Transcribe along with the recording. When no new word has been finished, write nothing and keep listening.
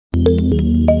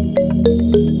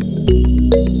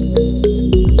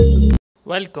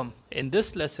Welcome. In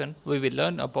this lesson, we will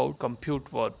learn about compute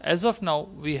verb. As of now,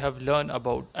 we have learned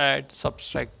about add,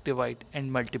 subtract, divide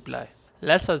and multiply.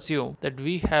 Let's assume that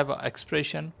we have an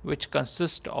expression which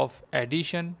consists of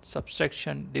addition,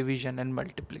 subtraction, division and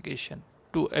multiplication.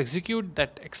 To execute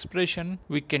that expression,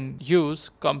 we can use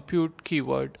compute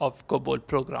keyword of COBOL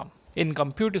program. In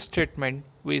compute statement,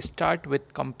 we start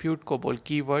with compute COBOL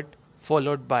keyword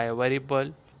followed by a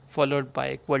variable followed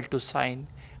by equal to sign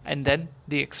and then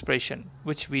the expression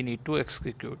which we need to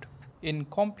execute. In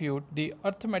compute, the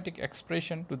arithmetic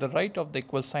expression to the right of the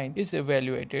equal sign is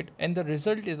evaluated and the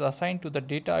result is assigned to the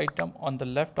data item on the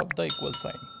left of the equal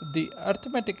sign. The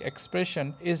arithmetic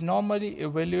expression is normally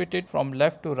evaluated from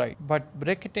left to right, but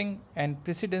bracketing and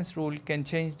precedence rule can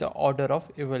change the order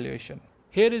of evaluation.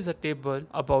 Here is a table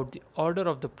about the order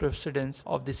of the precedence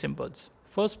of the symbols.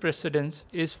 First precedence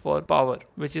is for power,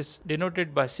 which is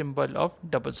denoted by symbol of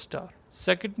double star.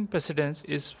 Second precedence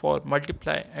is for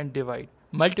multiply and divide.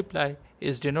 Multiply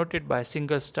is denoted by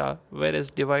single star,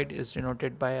 whereas divide is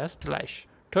denoted by a slash.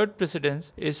 Third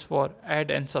precedence is for add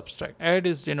and subtract. Add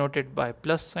is denoted by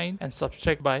plus sign and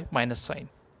subtract by minus sign.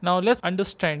 Now let's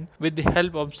understand with the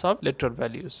help of some literal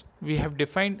values. We have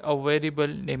defined a variable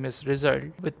name as result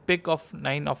with pick of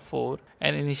 9 of 4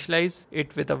 and initialize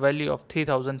it with a value of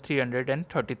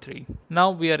 3333. Now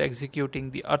we are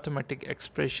executing the arithmetic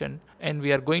expression and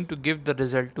we are going to give the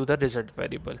result to the result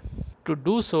variable. To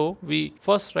do so, we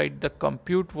first write the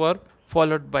compute verb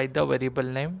followed by the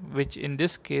variable name, which in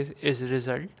this case is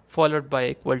result, followed by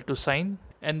equal to sign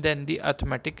and then the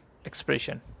arithmetic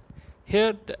expression.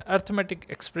 Here the arithmetic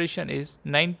expression is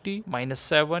 90 minus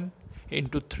 7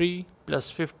 into 3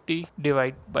 plus 50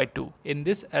 divided by 2. In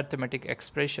this arithmetic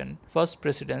expression, first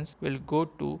precedence will go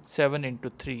to 7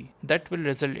 into 3. That will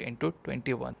result into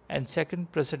 21. And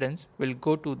second precedence will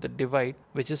go to the divide,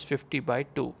 which is 50 by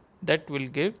 2. That will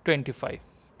give 25.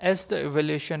 As the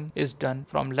evaluation is done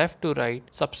from left to right,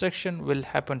 subtraction will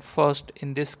happen first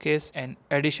in this case and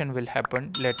addition will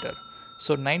happen later.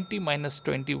 So 90 minus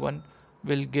 21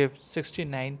 will give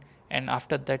 69 and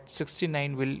after that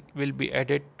 69 will be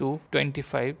added to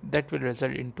 25, that will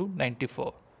result into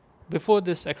 94. Before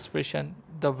this expression,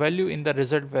 the value in the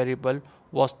result variable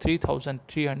was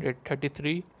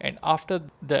 3333 and after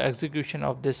the execution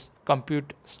of this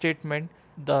compute statement,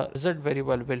 the result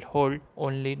variable will hold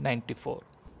only 94.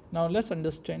 Now let's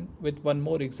understand with one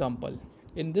more example.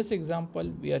 In this example,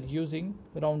 we are using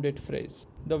rounded phrase.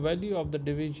 The value of the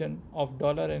division of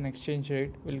dollar and exchange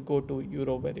rate will go to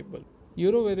euro variable.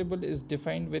 Euro variable is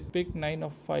defined with pick 9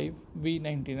 of 5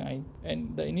 V99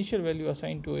 and the initial value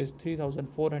assigned to is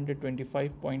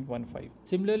 3425.15.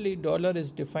 Similarly, dollar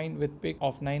is defined with pick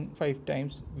of 9 5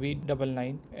 times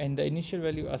V99 and the initial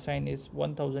value assigned is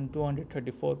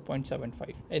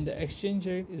 1234.75. And the exchange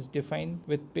rate is defined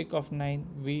with pick of 9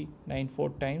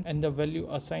 V94 times and the value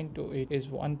assigned to it is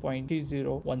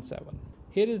 1.3017.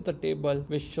 Here is the table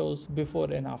which shows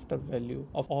before and after value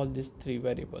of all these three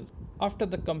variables. After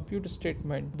the compute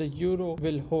statement, the euro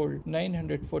will hold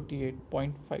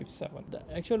 948.57. The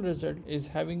actual result is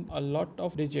having a lot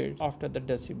of digits after the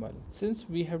decimal. Since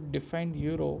we have defined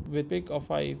euro with pick of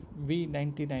 5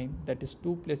 V99, that is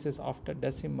 2 places after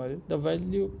decimal, the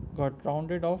value got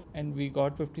rounded off and we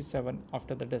got 57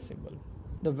 after the decimal.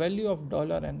 The value of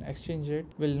dollar and exchange rate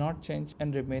will not change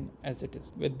and remain as it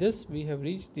is. With this, we have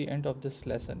reached the end of this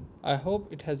lesson. I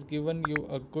hope it has given you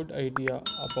a good idea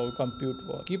about compute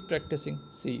verb. Keep practicing.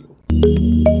 See you.